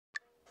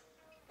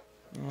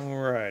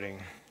Alrighty,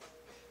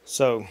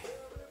 so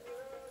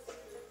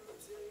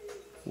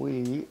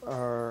we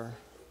are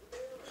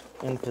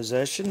in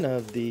possession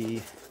of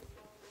the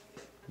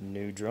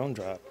new drone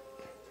drop,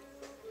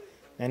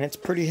 and it's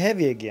pretty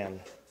heavy again,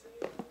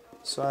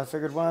 so I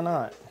figured why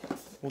not.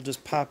 We'll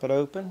just pop it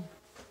open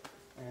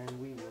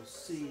and we will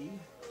see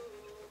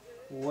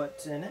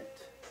what's in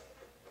it.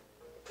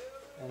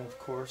 And of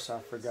course I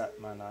forgot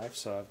my knife,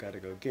 so I've got to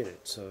go get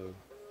it. So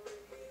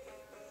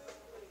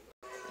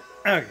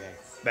okay,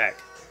 back.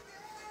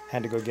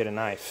 Had to go get a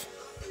knife.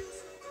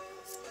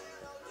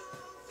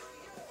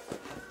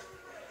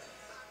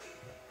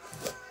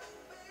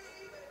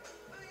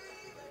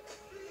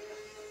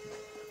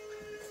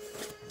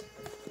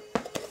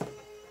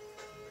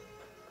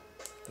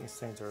 These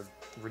things are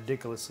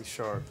ridiculously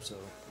sharp, so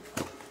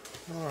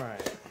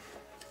alright.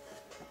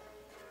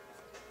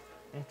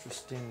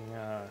 Interesting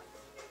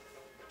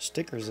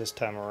stickers this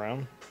time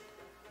around.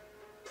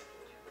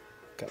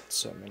 Got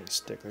so many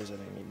stickers I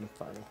didn't even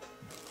find them.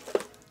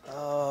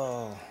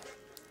 Oh,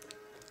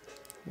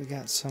 we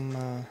got some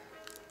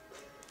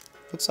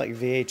looks like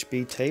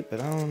VHB tape, but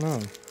I don't know.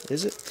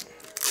 Is it?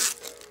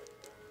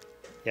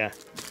 Yeah,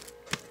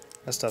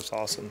 that stuff's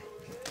awesome.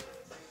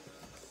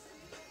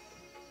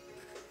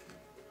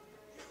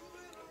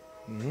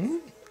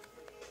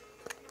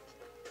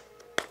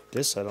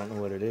 This I don't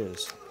know what it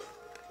is.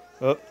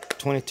 Oh,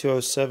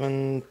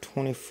 2207,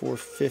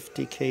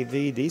 2450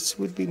 kV. These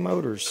would be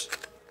motors.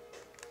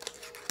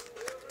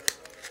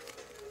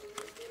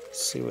 Let's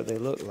see what they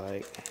look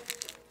like.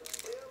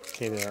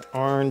 Okay, they're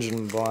orange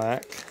and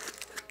black.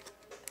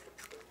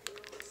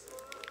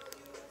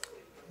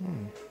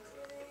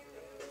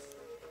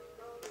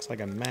 Looks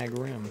like a mag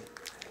rim.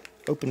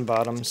 Open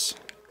bottoms.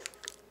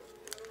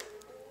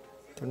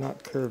 They're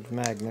not curved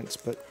magnets,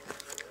 but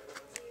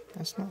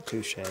that's not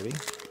too shabby.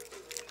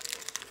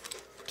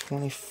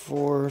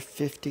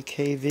 2450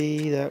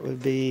 kV, that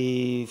would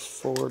be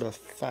 4 to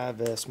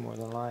 5S more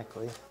than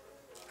likely.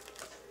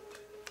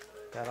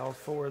 Got all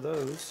 4 of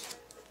those.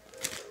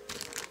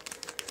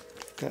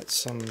 Got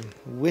some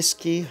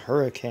Whiskey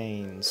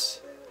Hurricanes.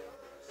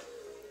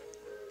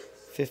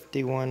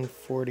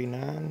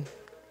 5149.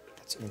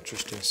 That's an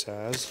interesting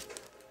size.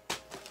 A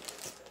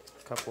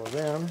couple of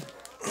them.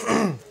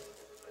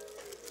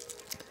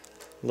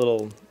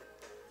 Little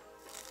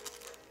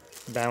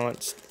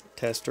balance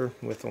tester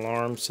with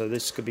alarm, so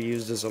this could be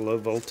used as a low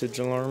voltage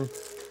alarm.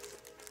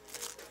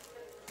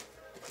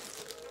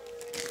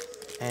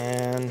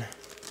 And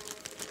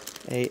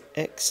a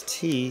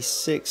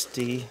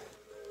XT60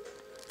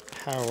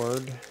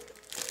 powered,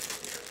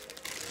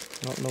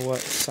 I don't know what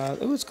size.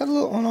 Oh, it's got a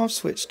little on-off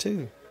switch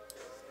too.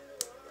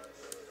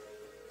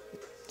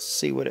 Let's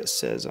see what it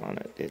says on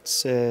it. It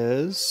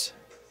says,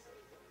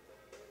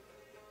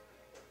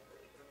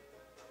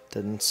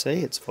 doesn't say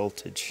it's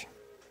voltage.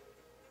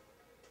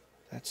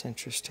 That's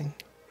interesting.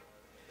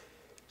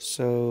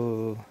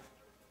 So,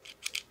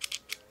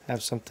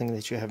 have something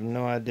that you have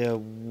no idea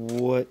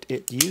what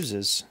it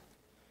uses.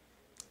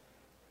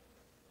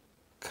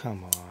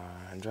 Come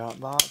on,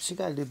 Dropbox, you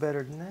gotta do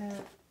better than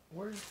that.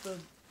 Where's the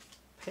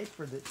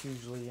paper that's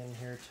usually in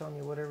here telling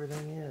you what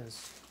everything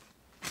is?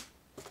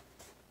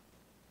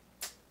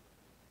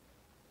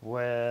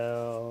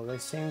 Well, they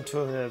seem to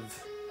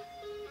have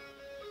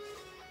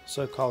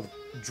so-called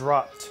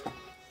dropped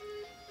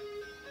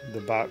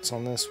the box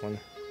on this one.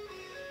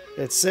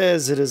 It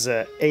says it is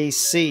a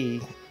AC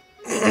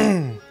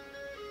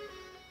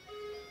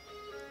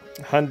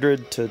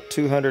 100 to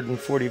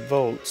 240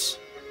 volts.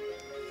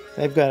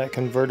 They've got it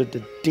converted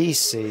to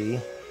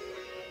DC.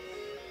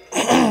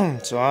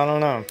 So I don't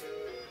know.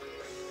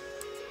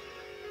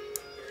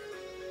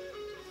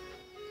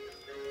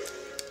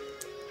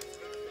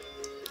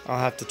 I'll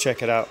have to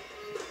check it out.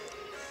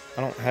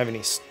 I don't have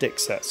any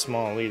sticks that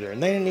small either,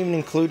 and they didn't even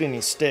include any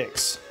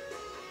sticks.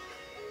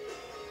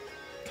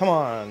 Come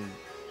on,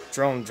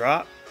 drone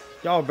drop.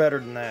 Y'all better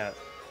than that.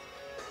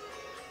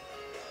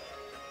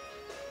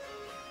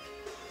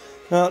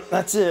 Well,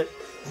 that's it.